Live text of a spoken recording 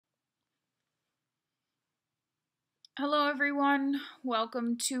Hello everyone,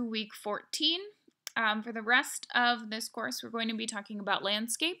 welcome to week 14. For the rest of this course, we're going to be talking about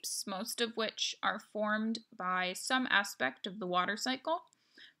landscapes, most of which are formed by some aspect of the water cycle.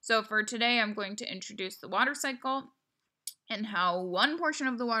 So for today, I'm going to introduce the water cycle and how one portion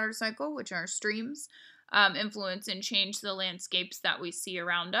of the water cycle, which are streams, influence and change the landscapes that we see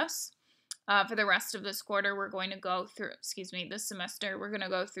around us. For the rest of this quarter, we're going to go through, this semester, we're going to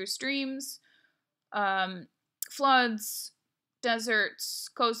go through streams, floods, deserts,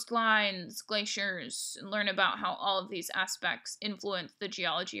 coastlines, glaciers, and learn about how all of these aspects influence the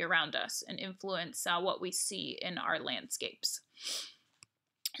geology around us and influence what we see in our landscapes.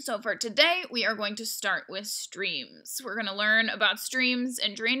 So for today, we are going to start with streams. We're going to learn about streams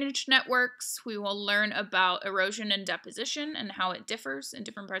and drainage networks. We will learn about erosion and deposition and how it differs in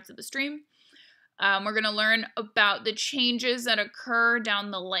different parts of the stream. We're going to learn about the changes that occur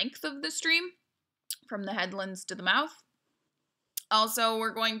down the length of the stream, from the headlands to the mouth. Also,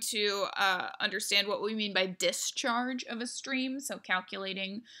 we're going to understand what we mean by discharge of a stream, so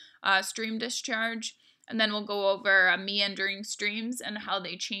calculating stream discharge. And then we'll go over meandering streams and how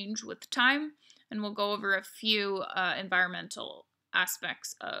they change with time. And we'll go over a few environmental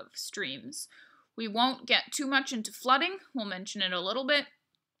aspects of streams. We won't get too much into flooding. We'll mention it a little bit.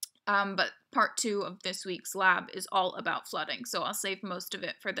 But part 2 of this week's lab is all about flooding, so I'll save most of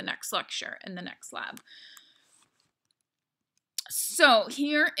it for the next lecture and the next lab. So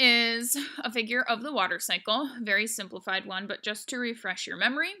here is a figure of the water cycle, very simplified one, but just to refresh your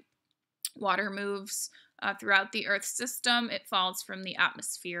memory. Water moves throughout the Earth's system. It falls from the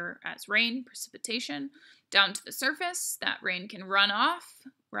atmosphere as rain, precipitation, down to the surface. That rain can run off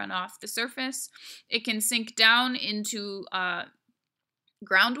the surface. It can sink down into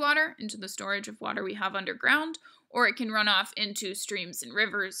groundwater, into the storage of water we have underground, or it can run off into streams and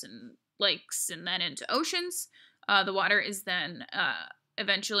rivers and lakes and then into oceans. The water is then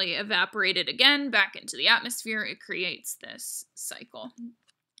eventually evaporated again back into the atmosphere. It creates this cycle.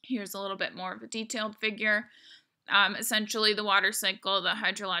 Here's a little bit more of a detailed figure. Essentially, the water cycle, the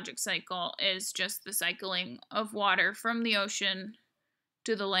hydrologic cycle, is just the cycling of water from the ocean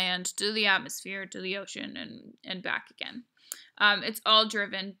to the land, to the atmosphere, to the ocean, and back again. It's all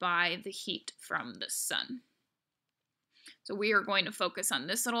driven by the heat from the sun. So we are going to focus on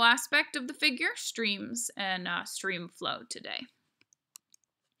this little aspect of the figure, streams and stream flow today.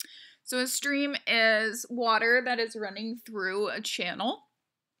 So a stream is water that is running through a channel.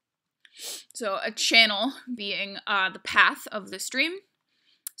 So a channel being the path of the stream.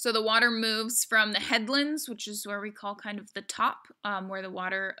 So the water moves from the headlands, which is where we call kind of the top, where the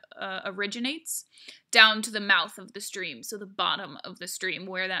water originates, down to the mouth of the stream, so the bottom of the stream,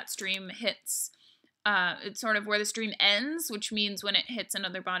 where that stream hits. It's sort of where the stream ends, which means when it hits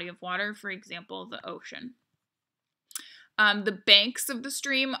another body of water, for example, the ocean. The banks of the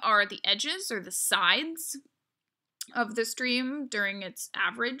stream are the edges or the sides of the stream during its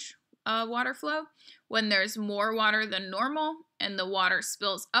average water flow. When there's more water than normal and the water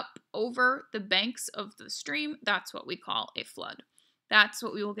spills up over the banks of the stream, that's what we call a flood. That's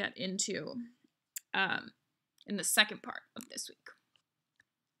what we will get into in the second part of this week.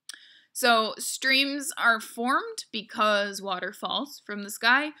 So streams are formed because water falls from the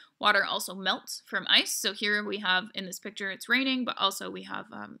sky. Water also melts from ice. So here we have, in this picture, it's raining, but also we have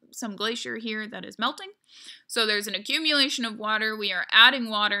some glacier here that is melting. So there's an accumulation of water. We are adding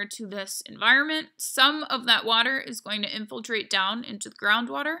water to this environment. Some of that water is going to infiltrate down into the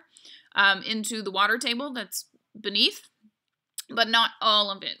groundwater, into the water table that's beneath, but not all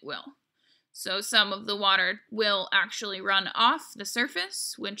of it will. So some of the water will actually run off the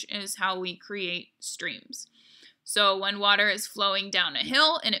surface, which is how we create streams. So when water is flowing down a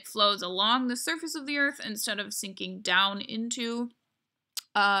hill and it flows along the surface of the earth instead of sinking down into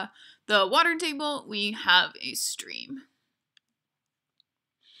the water table, we have a stream.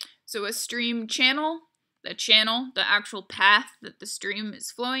 So a stream channel, the actual path that the stream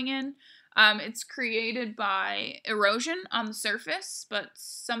is flowing in, it's created by erosion on the surface, but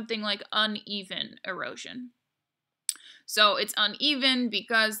something like uneven erosion. So it's uneven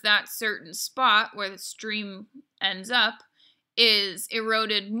because that certain spot where the stream ends up is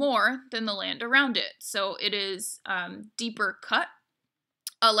eroded more than the land around it. So it is deeper cut,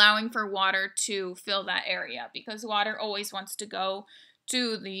 allowing for water to fill that area, because water always wants to go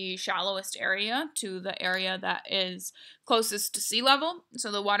to the shallowest area, to the area that is closest to sea level.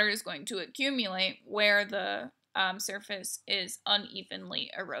 So the water is going to accumulate where the surface is unevenly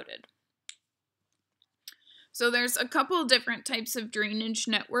eroded. So there's a couple different types of drainage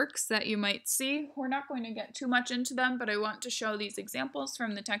networks that you might see. We're not going to get too much into them, but I want to show these examples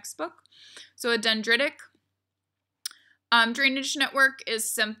from the textbook. So a dendritic Drainage network is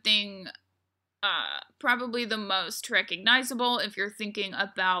something probably the most recognizable if you're thinking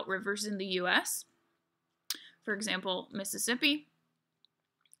about rivers in the U.S. For example, Mississippi,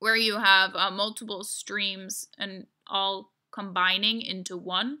 where you have multiple streams and all combining into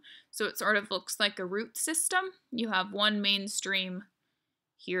one. So it sort of looks like a root system. You have one main stream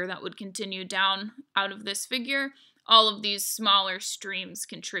here that would continue down out of this figure. All of these smaller streams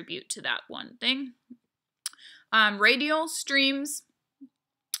contribute to that one thing. Radial streams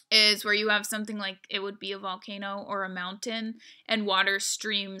is where you have something like it would be a volcano or a mountain, and water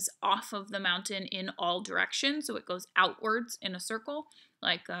streams off of the mountain in all directions, so it goes outwards in a circle,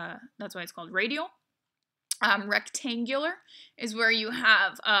 like that's why it's called radial. Rectangular is where you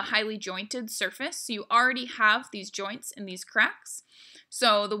have a highly jointed surface, so you already have these joints and these cracks,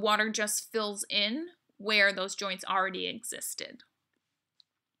 so the water just fills in where those joints already existed.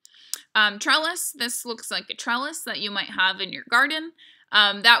 Trellis, this looks like a trellis that you might have in your garden.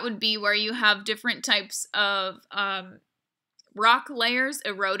 That would be where you have different types of rock layers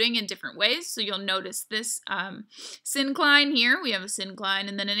eroding in different ways. So you'll notice this syncline here. We have a syncline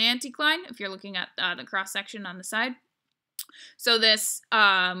and then an anticline if you're looking at the cross-section on the side. So this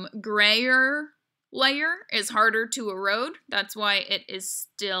grayer layer is harder to erode. That's why it is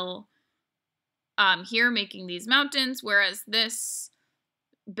still here making these mountains, whereas this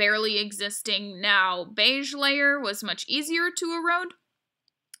barely existing now beige layer was much easier to erode.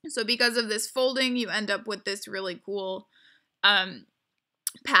 So because of this folding, you end up with this really cool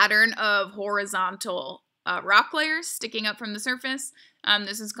pattern of horizontal rock layers sticking up from the surface.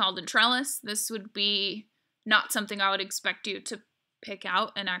 This is called a trellis. This would be not something I would expect you to pick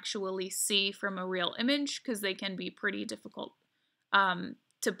out and actually see from a real image, because they can be pretty difficult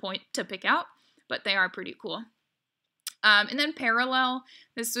to pick out, but they are pretty cool. And then parallel,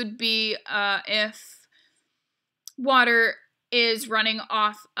 this would be if water is running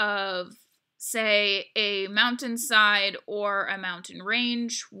off of, say, a mountainside or a mountain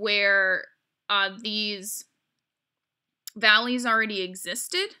range where these valleys already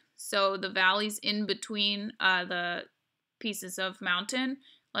existed. So the valleys in between the pieces of mountain,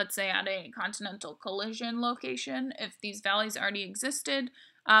 let's say at a continental collision location, if these valleys already existed,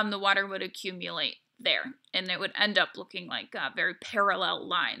 the water would accumulate there, and it would end up looking like very parallel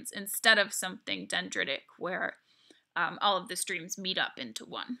lines instead of something dendritic where all of the streams meet up into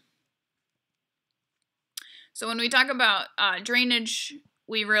one. So when we talk about drainage,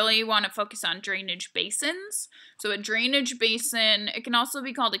 we really want to focus on drainage basins. So a drainage basin, it can also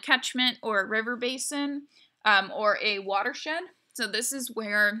be called a catchment or a river basin or a watershed. So this is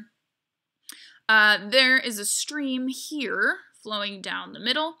where there is a stream here flowing down the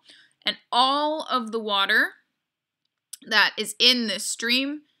middle, and all of the water that is in this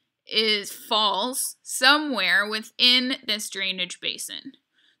stream falls somewhere within this drainage basin.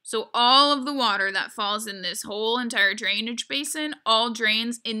 So all of the water that falls in this whole entire drainage basin all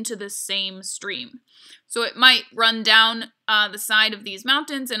drains into the same stream. So it might run down the side of these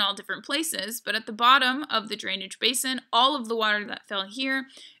mountains in all different places, but at the bottom of the drainage basin, all of the water that fell here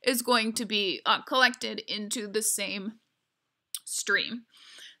is going to be collected into the same stream.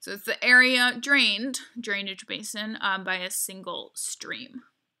 So it's the area drained, drainage basin, by a single stream.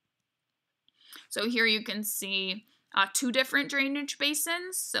 So here you can see two different drainage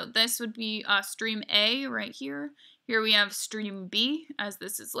basins. So this would be stream A right here. Here we have stream B, as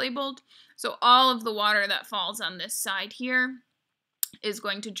this is labeled. So all of the water that falls on this side here is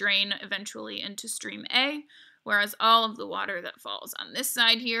going to drain eventually into stream A, whereas all of the water that falls on this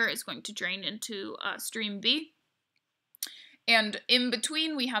side here is going to drain into stream B. And in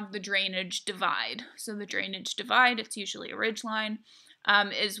between, we have the drainage divide. So the drainage divide, it's usually a ridge line,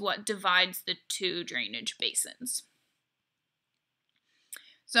 is what divides the two drainage basins.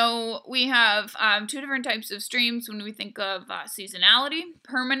 So we have two different types of streams when we think of seasonality.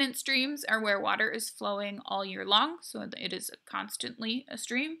 Permanent streams are where water is flowing all year long, so it is constantly a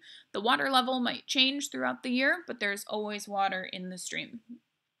stream. The water level might change throughout the year, but there's always water in the stream.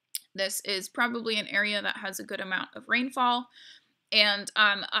 This is probably an area that has a good amount of rainfall and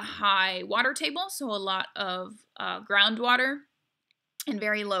a high water table, so a lot of groundwater and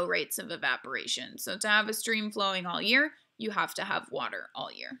very low rates of evaporation. So to have a stream flowing all year, you have to have water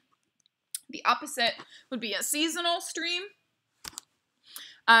all year. The opposite would be a seasonal stream.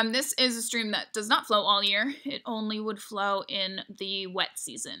 This is a stream that does not flow all year. It only would flow in the wet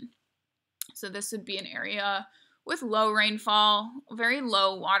season. So this would be an area with low rainfall, very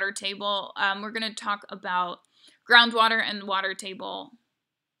low water table. We're going to talk about groundwater and water table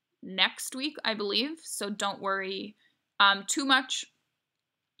next week, I believe. So don't worry too much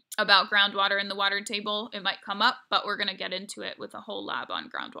about groundwater in the water table, it might come up, but we're going to get into it with a whole lab on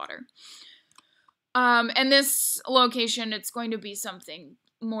groundwater. And this location, it's going to be something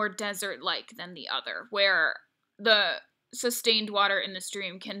more desert-like than the other, where the sustained water in the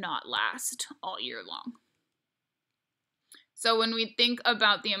stream cannot last all year long. So when we think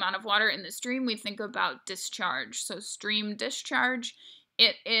about the amount of water in the stream, we think about discharge. So stream discharge,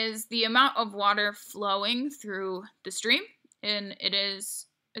 it is the amount of water flowing through the stream, and it is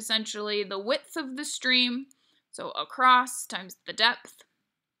essentially the width of the stream, so across times the depth,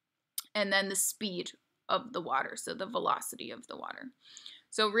 and then the speed of the water, so the velocity of the water.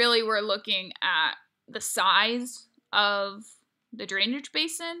 So really we're looking at the size of the drainage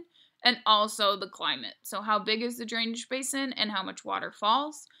basin and also the climate. So how big is the drainage basin and how much water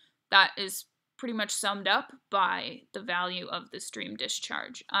falls? That is pretty much summed up by the value of the stream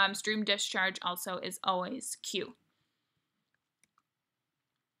discharge. Stream discharge also is always Q.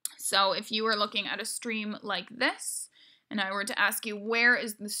 So if you were looking at a stream like this, and I were to ask you, where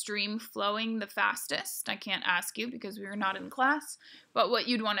is the stream flowing the fastest? I can't ask you because we were not in class, but what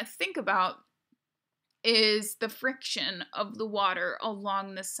you'd want to think about is the friction of the water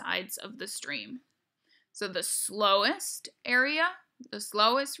along the sides of the stream. So the slowest area, the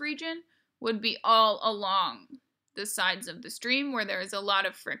slowest region, would be all along the sides of the stream where there is a lot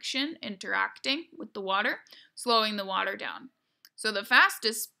of friction interacting with the water, slowing the water down. So the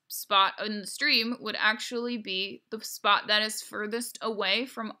fastest spot in the stream would actually be the spot that is furthest away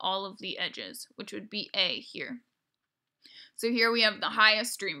from all of the edges, which would be A here. So here we have the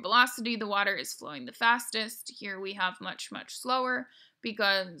highest stream velocity, the water is flowing the fastest. Here we have much, much slower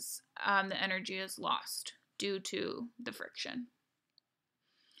because the energy is lost due to the friction.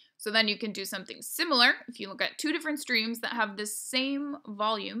 So then you can do something similar if you look at two different streams that have the same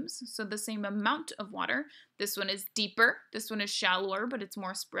volumes, so the same amount of water. This one is deeper, this one is shallower, but it's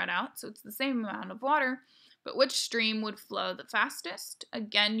more spread out, so it's the same amount of water. But which stream would flow the fastest?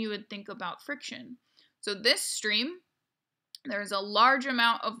 Again, you would think about friction. So this stream, there's a large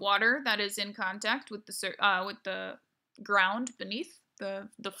amount of water that is in contact with the ground beneath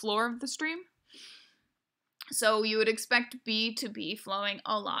the floor of the stream. So you would expect B to be flowing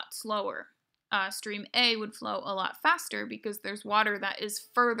a lot slower. Stream A would flow a lot faster because there's water that is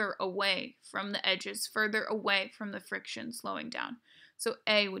further away from the edges, further away from the friction slowing down. So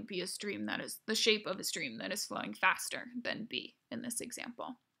A would be a stream that is the shape of a stream that is flowing faster than B in this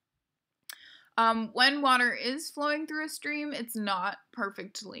example. When water is flowing through a stream, it's not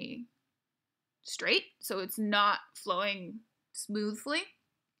perfectly straight, so it's not flowing smoothly.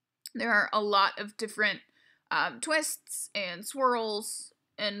 There are a lot of different twists and swirls,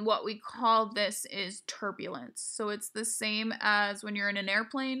 and what we call this is turbulence. So it's the same as when you're in an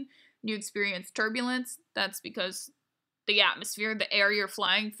airplane and you experience turbulence. That's because the atmosphere, the air you're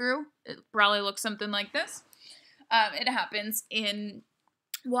flying through, it probably looks something like this. It happens in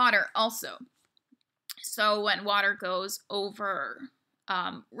water also. So when water goes over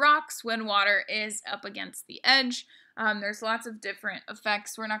rocks, when water is up against the edge, there's lots of different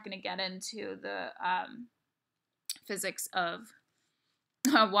effects. We're not going to get into the physics of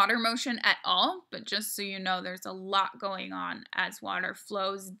water motion at all, but just so you know, there's a lot going on as water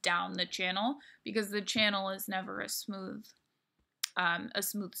flows down the channel, because the channel is never a smooth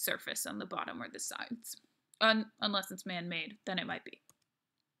surface on the bottom or the sides, unless it's man-made, then it might be.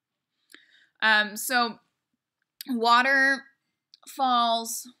 So water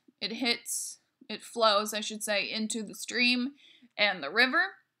falls, it flows, I should say, into the stream and the river.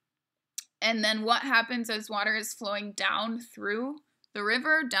 And then what happens as water is flowing down through the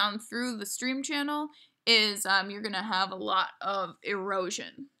river, down through the stream channel, is you're going to have a lot of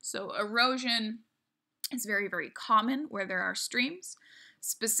erosion. So erosion is very, very common where there are streams,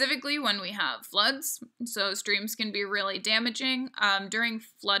 specifically when we have floods. So streams can be really damaging. During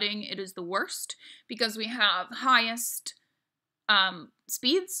flooding, it is the worst because we have highest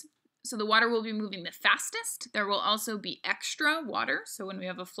speeds. So the water will be moving the fastest. There will also be extra water. So when we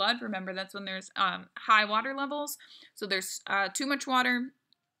have a flood, remember that's when there's high water levels. So there's too much water.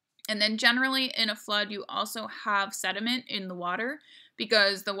 And then generally in a flood, you also have sediment in the water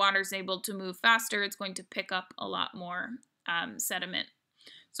because the water is able to move faster. It's going to pick up a lot more sediment.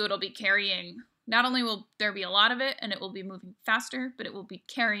 So it'll be carrying, not only will there be a lot of it and it will be moving faster, but it will be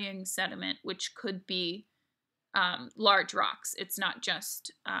carrying sediment, which could be large rocks. It's not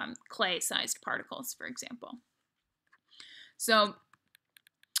just clay-sized particles, for example. So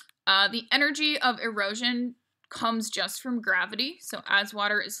the energy of erosion comes just from gravity. So as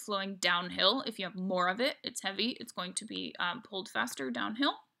water is flowing downhill, if you have more of it, it's heavy, it's going to be pulled faster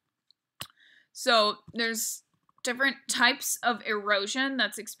downhill. So there's different types of erosion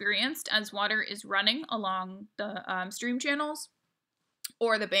that's experienced as water is running along the stream channels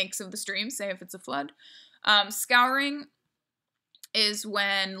or the banks of the stream, say if it's a flood. Scouring is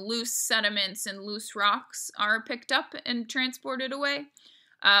when loose sediments and loose rocks are picked up and transported away.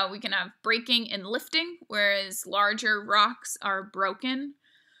 We can have breaking and lifting, whereas larger rocks are broken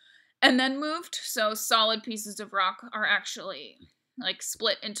and then moved. So solid pieces of rock are actually like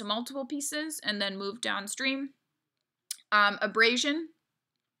split into multiple pieces and then moved downstream. Abrasion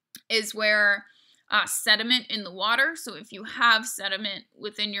is where sediment in the water, so if you have sediment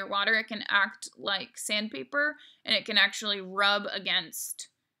within your water, it can act like sandpaper, and it can actually rub against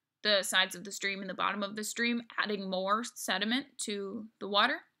the sides of the stream and the bottom of the stream, adding more sediment to the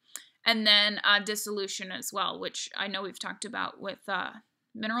water. And then dissolution as well, which I know we've talked about with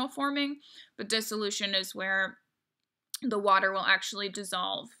mineral forming, but dissolution is where the water will actually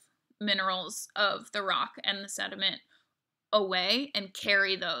dissolve minerals of the rock and the sediment away and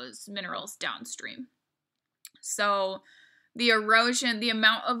carry those minerals downstream. So the erosion, the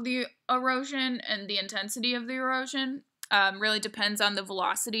amount of the erosion and the intensity of the erosion really depends on the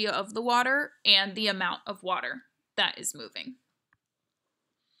velocity of the water and the amount of water that is moving.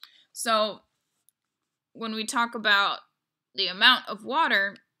 So when we talk about the amount of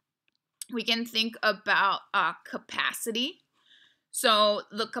water, we can think about capacity. So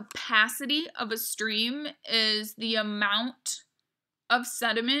the capacity of a stream is the amount of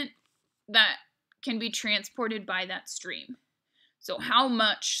sediment that can be transported by that stream. So how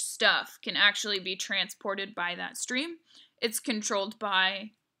much stuff can actually be transported by that stream? It's controlled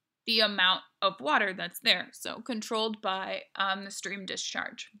by the amount of water that's there. So controlled by the stream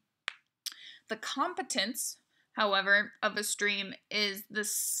discharge. The competence, however, of a stream is the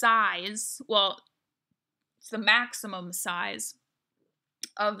size, well, it's the maximum size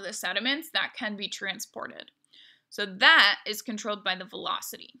of the sediments that can be transported. So that is controlled by the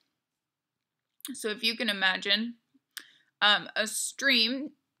velocity. So if you can imagine a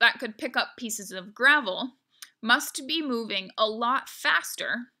stream that could pick up pieces of gravel must be moving a lot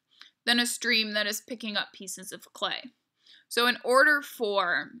faster than a stream that is picking up pieces of clay. So in order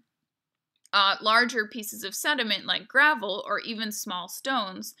for larger pieces of sediment like gravel or even small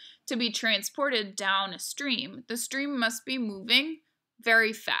stones to be transported down a stream, the stream must be moving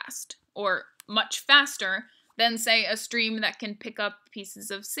very fast, or much faster than, say, a stream that can pick up pieces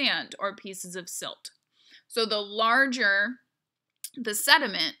of sand or pieces of silt. So the larger the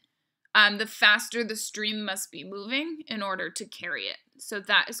sediment, the faster the stream must be moving in order to carry it. So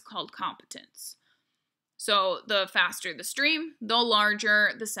that is called competence. So the faster the stream, the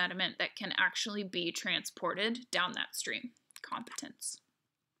larger the sediment that can actually be transported down that stream. Competence.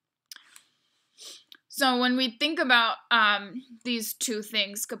 So when we think about these two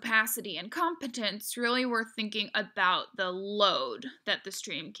things, capacity and competence, really we're thinking about the load that the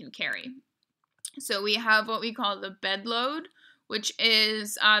stream can carry. So we have what we call the bed load, which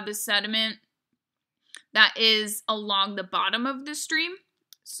is the sediment that is along the bottom of the stream.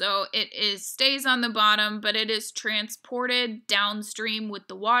 So it stays on the bottom, but it is transported downstream with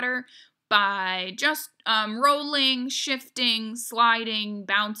the water by just rolling, shifting, sliding,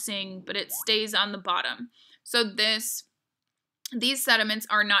 bouncing, but it stays on the bottom. So these sediments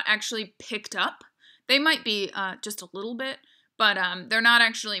are not actually picked up. They might be just a little bit, but they're not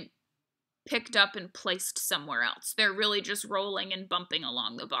actually picked up and placed somewhere else. They're really just rolling and bumping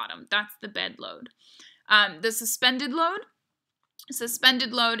along the bottom. That's the bed load. The suspended load.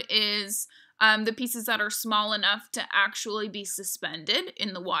 Suspended load is the pieces that are small enough to actually be suspended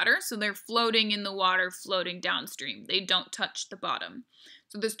in the water. So they're floating in the water, floating downstream. They don't touch the bottom.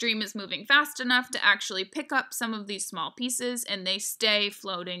 So the stream is moving fast enough to actually pick up some of these small pieces, and they stay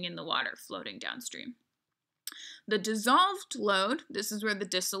floating in the water, floating downstream. The dissolved load, this is where the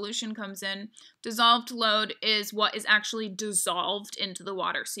dissolution comes in. Dissolved load is what is actually dissolved into the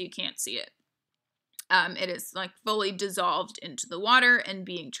water, so you can't see it. It is like fully dissolved into the water and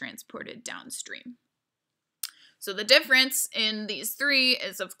being transported downstream. So the difference in these three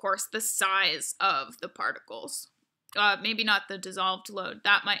is, of course, the size of the particles. Maybe not the dissolved load.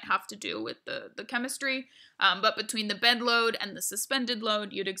 That might have to do with the chemistry. But between the bed load and the suspended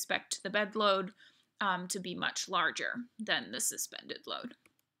load, you'd expect the bed load to be much larger than the suspended load.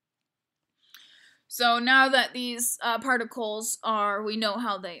 So now that these particles we know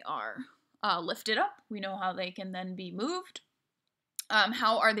how they are lifted up. We know how they can then be moved.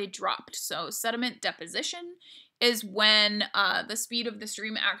 How are they dropped? So sediment deposition is when the speed of the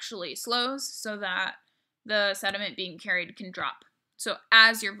stream actually slows so that the sediment being carried can drop. So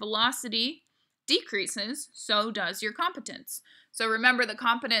as your velocity decreases, so does your competence. So remember, the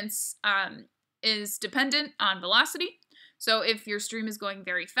competence is dependent on velocity. So if your stream is going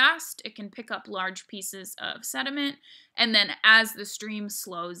very fast, it can pick up large pieces of sediment, and then as the stream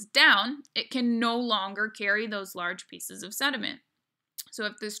slows down, it can no longer carry those large pieces of sediment. So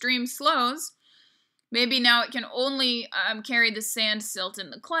if the stream slows, maybe now it can only carry the sand, silt,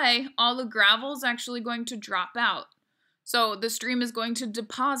 and the clay. All the gravel is actually going to drop out. So the stream is going to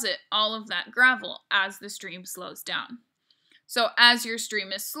deposit all of that gravel as the stream slows down. So as your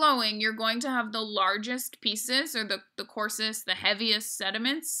stream is slowing, you're going to have the largest pieces, or the coarsest, the heaviest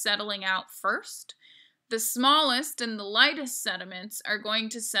sediments settling out first. The smallest and the lightest sediments are going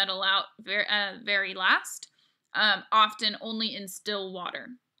to settle out very last, often only in still water.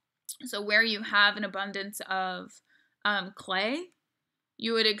 So where you have an abundance of clay,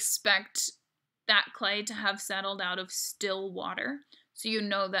 you would expect that clay to have settled out of still water. So you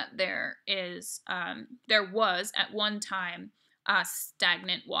know that there was at one time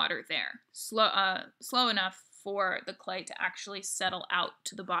stagnant water there, slow enough for the clay to actually settle out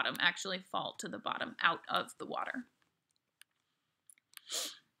to the bottom, actually fall to the bottom out of the water.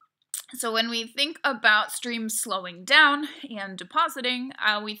 So when we think about streams slowing down and depositing,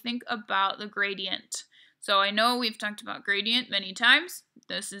 we think about the gradient. So I know we've talked about gradient many times.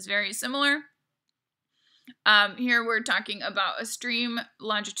 This is very similar. Here we're talking about a stream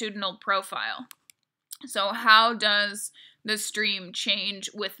longitudinal profile. So how does the stream change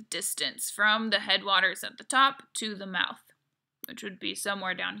with distance from the headwaters at the top to the mouth, which would be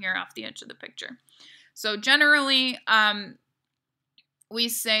somewhere down here off the edge of the picture? So generally, we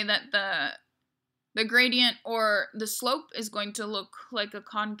say that the gradient or the slope is going to look like a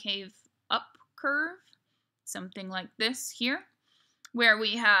concave up curve, something like this here, where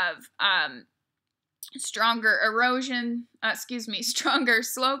we have stronger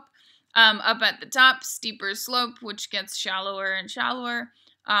slope up at the top, steeper slope, which gets shallower and shallower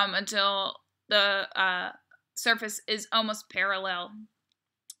until the surface is almost parallel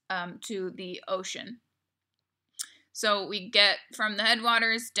to the ocean. So we get from the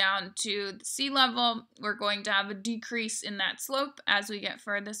headwaters down to the sea level, we're going to have a decrease in that slope as we get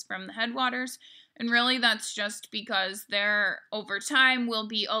furthest from the headwaters. And really that's just because there, over time, will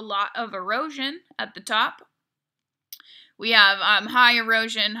be a lot of erosion at the top. We have high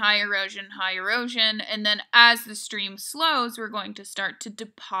erosion, high erosion, high erosion, and then as the stream slows, we're going to start to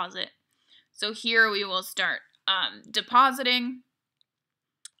deposit. So here we will start depositing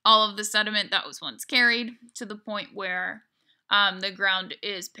all of the sediment that was once carried to the point where the ground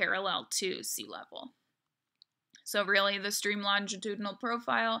is parallel to sea level. So really the stream longitudinal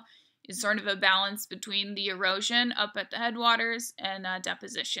profile is sort of a balance between the erosion up at the headwaters and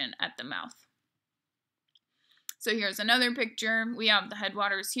deposition at the mouth. So here's another picture. We have the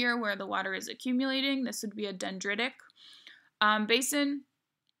headwaters here where the water is accumulating. This would be a dendritic basin.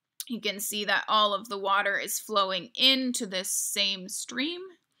 You can see that all of the water is flowing into this same stream.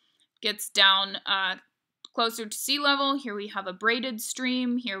 Gets down closer to sea level. Here we have a braided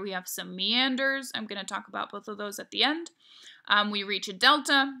stream. Here we have some meanders. I'm going to talk about both of those at the end. We reach a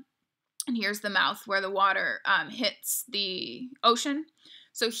delta, and here's the mouth where the water hits the ocean.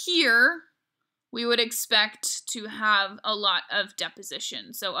 So here we would expect to have a lot of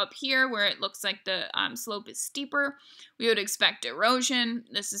deposition. So up here where it looks like the slope is steeper, we would expect erosion.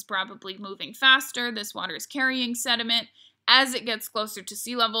 This is probably moving faster. This water is carrying sediment. As it gets closer to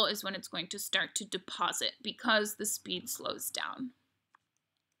sea level is when it's going to start to deposit because the speed slows down.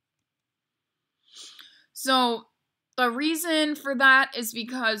 So the reason for that is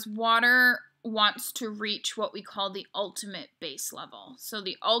because water wants to reach what we call the ultimate base level. So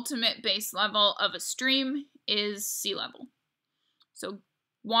the ultimate base level of a stream is sea level. So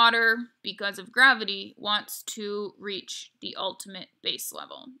water, because of gravity, wants to reach the ultimate base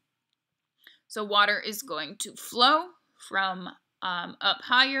level. So water is going to flow from up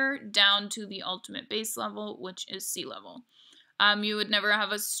higher down to the ultimate base level, which is sea level. You would never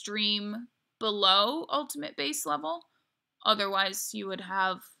have a stream below ultimate base level. Otherwise, you would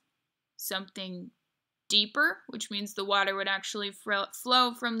have something deeper, which means the water would actually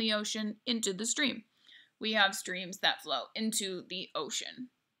flow from the ocean into the stream. We have streams that flow into the ocean.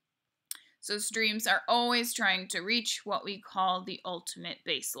 So streams are always trying to reach what we call the ultimate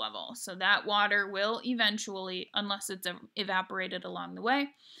base level. So that water will eventually, unless it's evaporated along the way,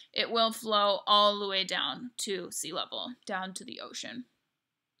 it will flow all the way down to sea level, down to the ocean.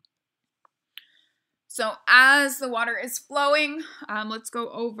 So as the water is flowing, let's go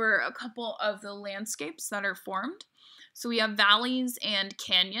over a couple of the landscapes that are formed. So we have valleys and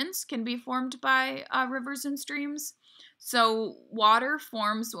canyons can be formed by rivers and streams. So water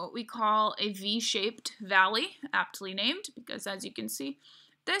forms what we call a V-shaped valley, aptly named, because as you can see,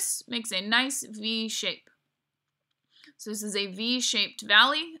 this makes a nice V shape. So this is a V-shaped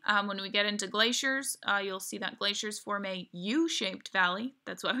valley. When we get into glaciers, you'll see that glaciers form a U-shaped valley.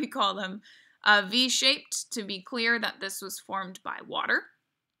 That's why we call them V-shaped, to be clear that this was formed by water.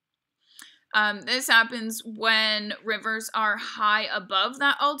 This happens when rivers are high above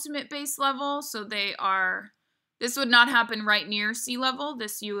that ultimate base level. So this would not happen right near sea level.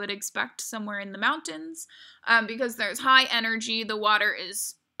 This you would expect somewhere in the mountains because there's high energy. The water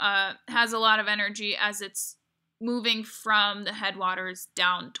has a lot of energy as it's moving from the headwaters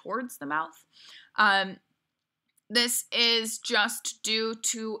down towards the mouth. This is just due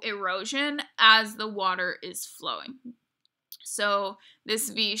to erosion as the water is flowing. So this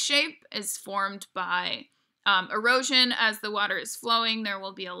V shape is formed by erosion as the water is flowing. There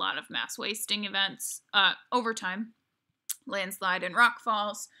will be a lot of mass wasting events over time. Landslide and rock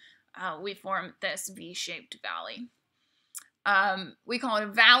falls. We form this V-shaped valley. We call it a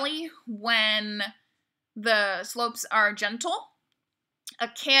valley when the slopes are gentle. A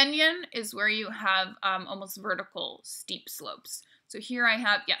canyon is where you have almost vertical steep slopes. So here I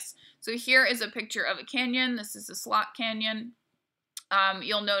have, so here is a picture of a canyon. This is a slot canyon.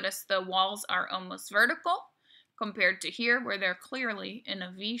 You'll notice the walls are almost vertical compared to here where they're clearly in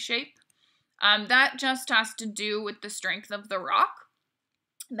a V shape. That just has to do with the strength of the rock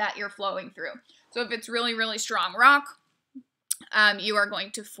that you're flowing through. So if it's really, really strong rock, you are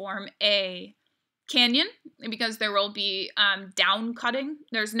going to form a canyon because there will be down cutting.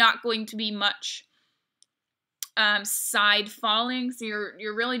 There's not going to be much side falling, so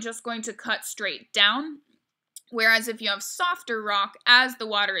you're really just going to cut straight down. Whereas if you have softer rock, as the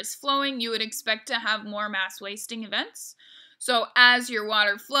water is flowing, you would expect to have more mass wasting events. So as your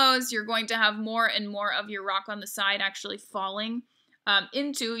water flows, you're going to have more and more of your rock on the side actually falling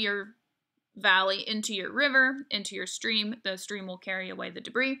into your valley, into your river, into your stream. The stream will carry away the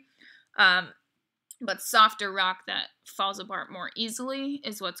debris. But softer rock that falls apart more easily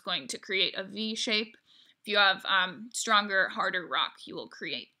is what's going to create a V shape. If you have stronger, harder rock, you will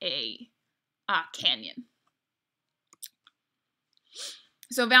create a canyon.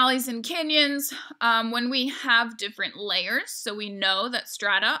 So valleys and canyons, when we have different layers, so we know that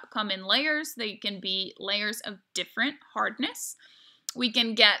strata come in layers. They can be layers of different hardness. We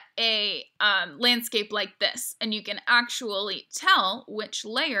can get a landscape like this, and you can actually tell which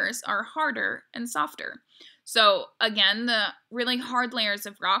layers are harder and softer. So again, the really hard layers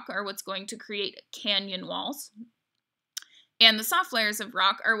of rock are what's going to create canyon walls, and the soft layers of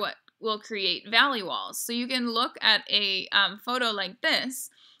rock are what will create valley walls. So you can look at a photo like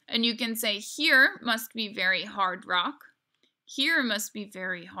this, and you can say, here must be very hard rock, here must be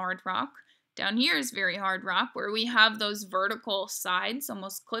very hard rock, down here is very hard rock, where we have those vertical sides,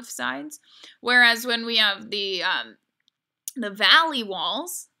 almost cliff sides. Whereas when we have the valley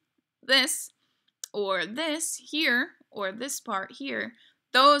walls, this or this here, or this part here,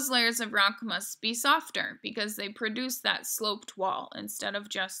 those layers of rock must be softer because they produce that sloped wall instead of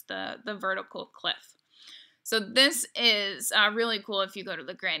just the vertical cliff. So this is really cool. If you go to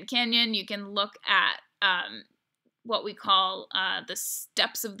the Grand Canyon, you can look at what we call the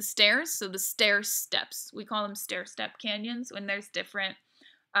steps of the stairs. So the stair steps, we call them stair step canyons when there's different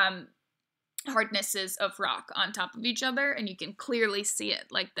hardnesses of rock on top of each other, and you can clearly see it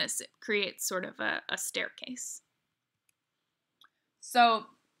like this. It creates sort of a staircase. So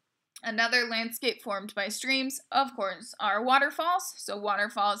another landscape formed by streams, of course, are waterfalls. So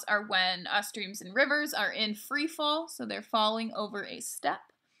waterfalls are when streams and rivers are in free fall, so they're falling over a step.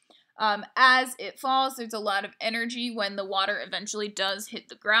 As it falls, there's a lot of energy when the water eventually does hit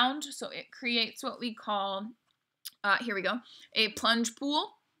the ground, so it creates what we call, here we go, a plunge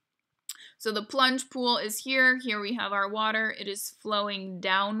pool. So the plunge pool is here. Here we have our water. It is flowing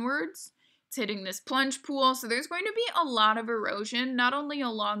downwards. It's hitting this plunge pool, so there's going to be a lot of erosion, not only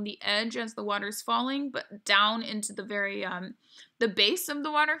along the edge as the water's falling, but down into the very, the base of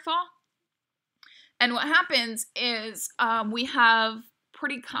the waterfall. And what happens is we have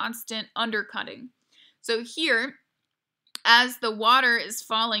pretty constant undercutting. So here, as the water is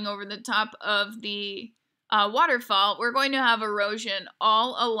falling over the top of the waterfall, we're going to have erosion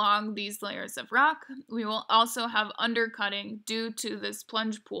all along these layers of rock. We will also have undercutting due to this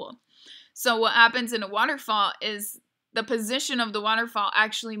plunge pool. So what happens in a waterfall is the position of the waterfall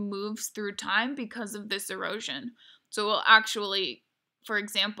actually moves through time because of this erosion. So we'll actually, for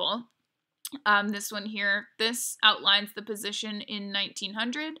example, this one here, this outlines the position in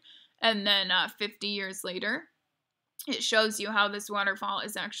 1900, and then 50 years later, it shows you how this waterfall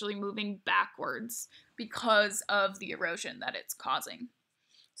is actually moving backwards because of the erosion that it's causing.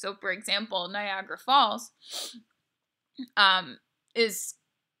 So, for example, Niagara Falls is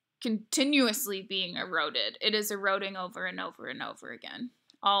continuously being eroded. It is eroding over and over and over again,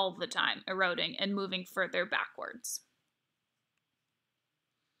 all the time, eroding and moving further backwards.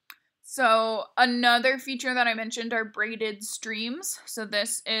 So another feature that I mentioned are braided streams. So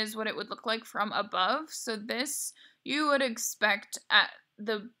this is what it would look like from above. So this you would expect at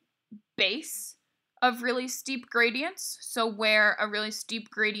the base of really steep gradients. So where a really steep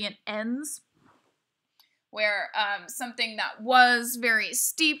gradient ends, where something that was very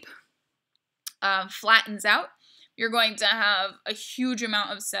steep flattens out, you're going to have a huge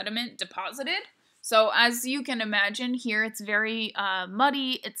amount of sediment deposited. So as you can imagine here, it's very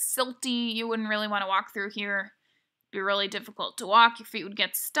muddy, it's silty. You wouldn't really want to walk through here. It'd be really difficult to walk. Your feet would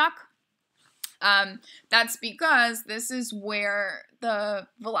get stuck. That's because this is where the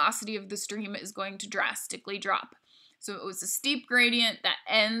velocity of the stream is going to drastically drop. So it was a steep gradient that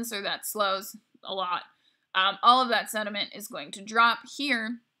ends or that slows a lot. All of that sediment is going to drop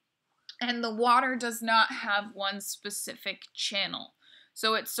here, and the water does not have one specific channel.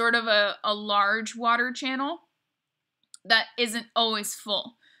 So it's sort of a large water channel that isn't always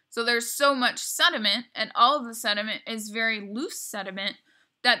full. So there's so much sediment, and all of the sediment is very loose sediment,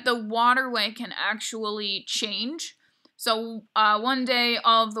 that the waterway can actually change. So one day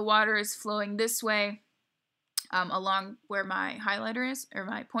all of the water is flowing this way along where my highlighter is, or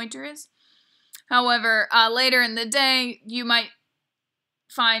my pointer is. However, later in the day, you might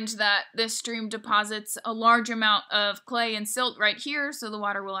find that this stream deposits a large amount of clay and silt right here, so the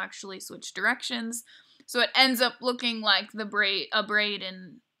water will actually switch directions. So it ends up looking like a braid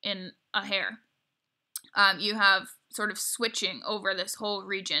in a hair. You have sort of switching over this whole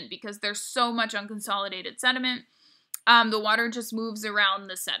region because there's so much unconsolidated sediment. The water just moves around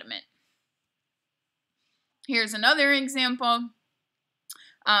the sediment. Here's another example.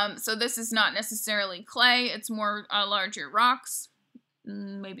 So this is not necessarily clay, it's more larger rocks,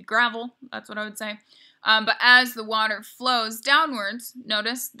 maybe gravel, that's what I would say. But as the water flows downwards,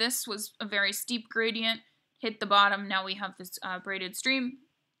 notice this was a very steep gradient, hit the bottom, now we have this braided stream.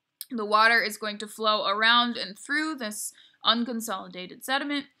 The water is going to flow around and through this unconsolidated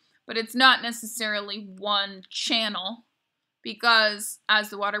sediment, but it's not necessarily one channel, because as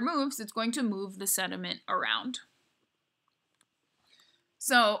the water moves, it's going to move the sediment around.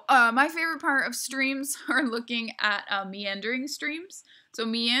 So my favorite part of streams are looking at meandering streams. So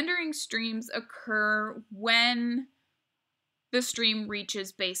meandering streams occur when the stream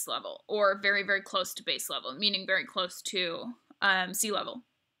reaches base level, or very, very close to base level, meaning very close to sea level.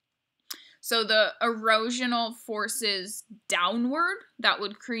 So the erosional forces downward that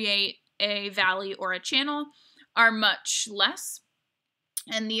would create a valley or a channel are much less,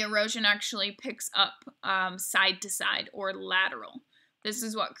 and the erosion actually picks up side to side or lateral. This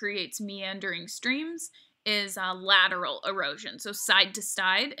is what creates meandering streams, is lateral erosion, so side to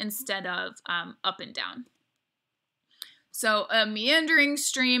side instead of up and down. So a meandering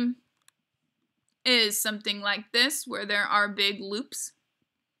stream is something like this, where there are big loops.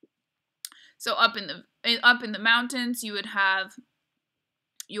 So up in the mountains, you would have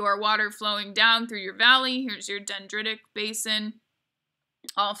your water flowing down through your valley. Here's your dendritic basin,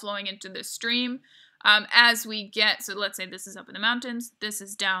 all flowing into this stream. As we get, so let's say this is up in the mountains, this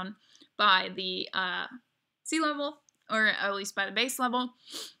is down by the sea level, or at least by the base level.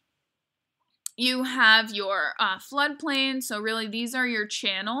 You have your floodplain, so really these are your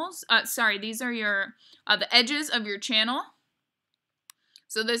channels. These are your the edges of your channel.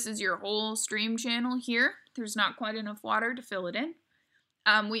 So this is your whole stream channel here. There's not quite enough water to fill it in.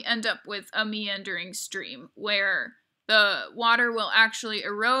 We end up with a meandering stream where the water will actually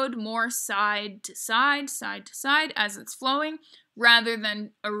erode more side to side as it's flowing, rather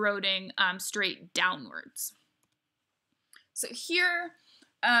than eroding straight downwards. So here,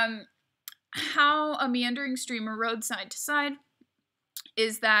 how a meandering stream erodes side to side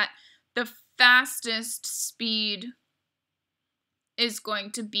is that the fastest speed is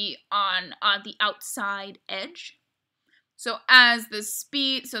going to be on the outside edge. So as the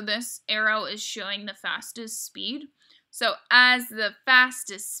speed, so this arrow is showing the fastest speed. So as the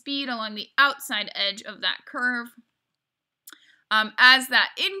fastest speed along the outside edge of that curve, as that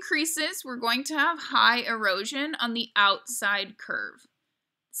increases, we're going to have high erosion on the outside curve.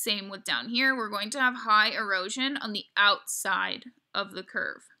 Same with down here, we're going to have high erosion on the outside of the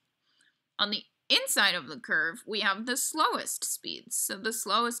curve. On the inside of the curve, we have the slowest speeds, so the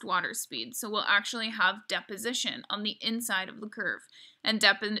slowest water speed. So we'll actually have deposition on the inside of the curve, and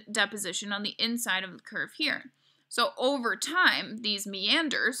deposition on the inside of the curve here. So over time, these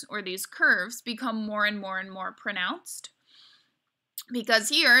meanders, or these curves, become more and more and more pronounced. Because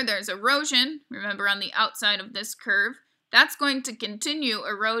here, there's erosion, remember on the outside of this curve, that's going to continue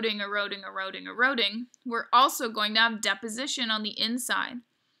eroding. We're also going to have deposition on the inside.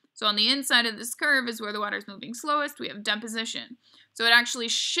 So on the inside of this curve is where the water is moving slowest. We have deposition. So it actually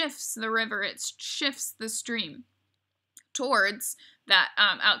shifts the river. It shifts the stream towards that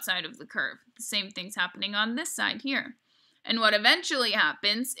outside of the curve. The same thing's happening on this side here. And what eventually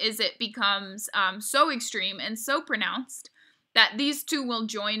happens is it becomes so extreme and so pronounced that these two will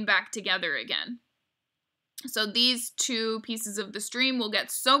join back together again. So these two pieces of the stream will get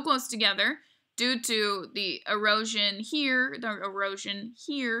so close together due to the erosion here,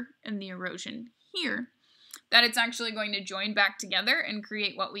 and the erosion here, that it's actually going to join back together and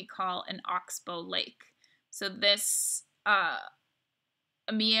create what we call an oxbow lake. So this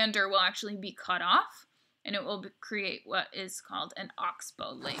a meander will actually be cut off, and it will create what is called an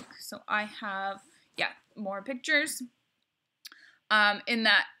oxbow lake. So I have, more pictures. In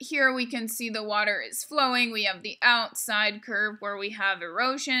that here we can see the water is flowing. We have the outside curve where we have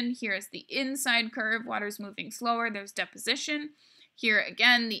erosion. Here's the inside curve. Water's moving slower. There's deposition. Here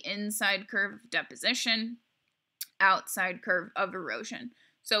again, the inside curve of deposition, outside curve of erosion.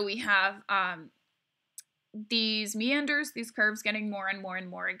 So we have these meanders, these curves getting more and more and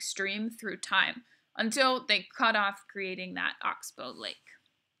more extreme through time until they cut off, creating that oxbow lake.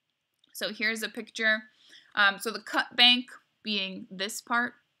 So here's a picture. So the cut bank being this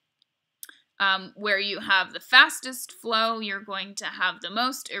part, where you have the fastest flow, you're going to have the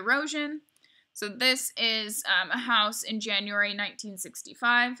most erosion. So this is a house in January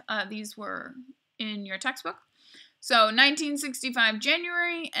 1965. These were in your textbook. So 1965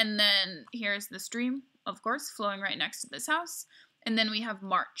 January, and then here's the stream, of course, flowing right next to this house. And then we have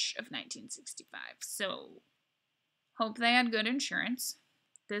March of 1965. So hope they had good insurance.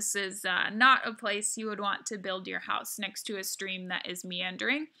 This is not a place you would want to build your house next to a stream that is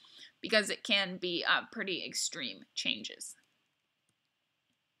meandering, because it can be pretty extreme changes.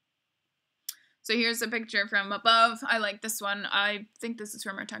 So here's a picture from above. I like this one. I think this is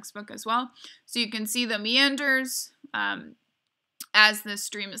from our textbook as well. So you can see the meanders as the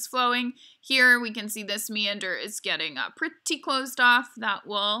stream is flowing. Here we can see this meander is getting pretty closed off. That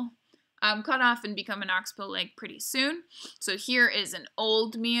will cut off and become an oxbow lake pretty soon. So here is an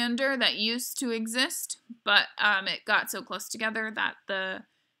old meander that used to exist, but it got so close together that the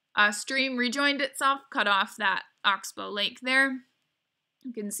stream rejoined itself, cut off that oxbow lake there.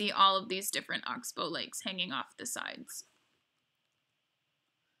 You can see all of these different oxbow lakes hanging off the sides.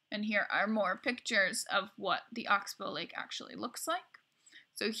 And here are more pictures of what the oxbow lake actually looks like.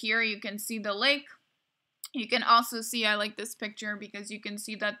 So here you can see the lake. You can also see, I like this picture because you can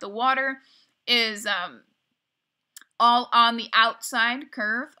see that the water is all on the outside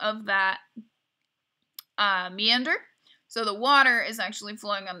curve of that meander. So the water is actually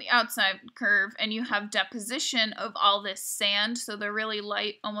flowing on the outside curve, and you have deposition of all this sand. So the really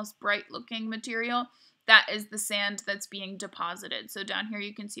light, almost bright looking material, that is the sand that's being deposited. So down here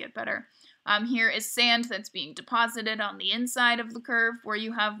you can see it better. Here is sand that's being deposited on the inside of the curve, where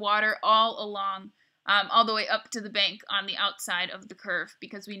you have water all along, all the way up to the bank on the outside of the curve,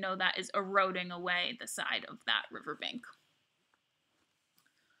 because we know that is eroding away the side of that riverbank.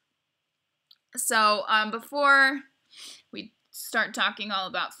 So before we start talking all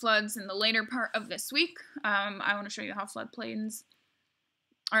about floods in the later part of this week, I want to show you how floodplains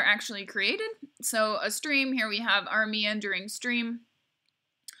are actually created. So a stream, here we have our meandering stream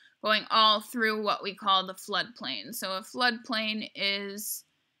going all through what we call the floodplain. So a floodplain is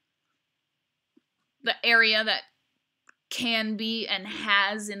the area that can be and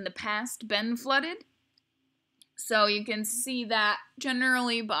has in the past been flooded. So you can see that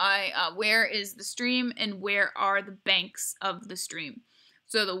generally by where is the stream and where are the banks of the stream.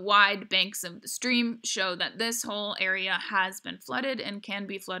 So the wide banks of the stream show that this whole area has been flooded and can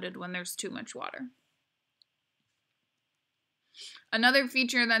be flooded when there's too much water. Another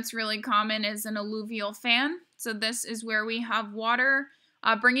feature that's really common is an alluvial fan. So this is where we have water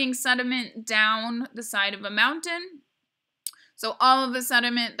bringing sediment down the side of a mountain. So all of the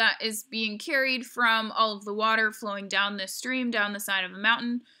sediment that is being carried from all of the water flowing down this stream, down the side of a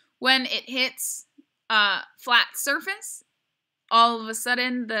mountain, when it hits a flat surface, all of a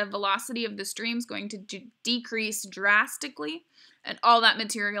sudden the velocity of the stream is going to decrease drastically, and all that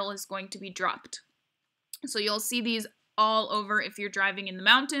material is going to be dropped. So you'll see these all over if you're driving in the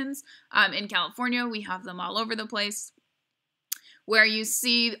mountains. In California, we have them all over the place, where you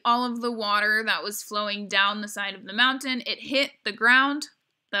see all of the water that was flowing down the side of the mountain. It hit the ground,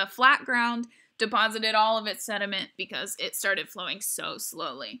 the flat ground, deposited all of its sediment because it started flowing so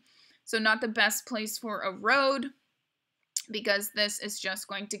slowly. So not the best place for a road. because this is just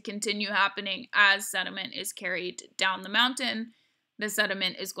going to continue happening as sediment is carried down the mountain. The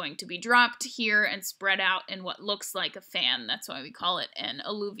sediment is going to be dropped here and spread out in what looks like a fan. That's why we call it an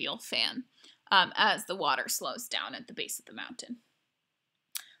alluvial fan, as the water slows down at the base of the mountain.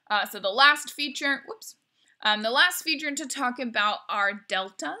 So the last feature to talk about are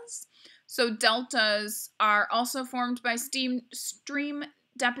deltas. So deltas are also formed by stream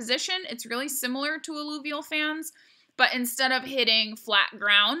deposition. It's really similar to alluvial fans, but instead of hitting flat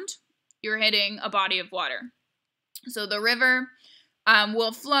ground, you're hitting a body of water. So the river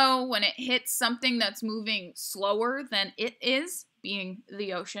will flow when it hits something that's moving slower than it is, being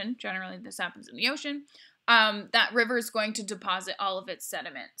the ocean. Generally, this happens in the ocean. That river is going to deposit all of its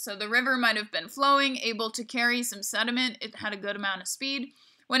sediment. So the river might have been flowing, able to carry some sediment. It had a good amount of speed.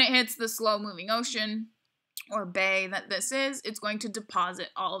 When it hits the slow-moving ocean or bay that this is, it's going to deposit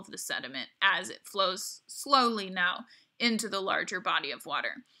all of the sediment as it flows slowly now into the larger body of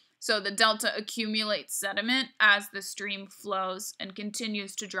water. So the delta accumulates sediment as the stream flows and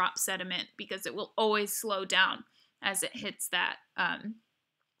continues to drop sediment because it will always slow down as it hits that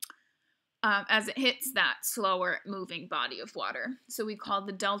slower moving body of water. So we call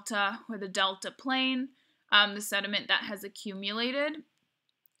the delta or the delta plain the sediment that has accumulated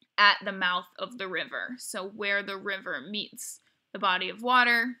at the mouth of the river. So where the river meets the body of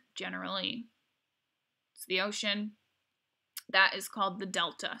water, generally it's the ocean, that is called the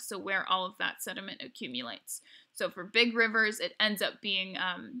delta. So where all of that sediment accumulates. So for big rivers, it ends up being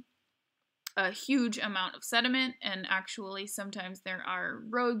a huge amount of sediment, and actually sometimes there are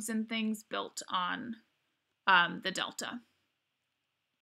roads and things built on the delta.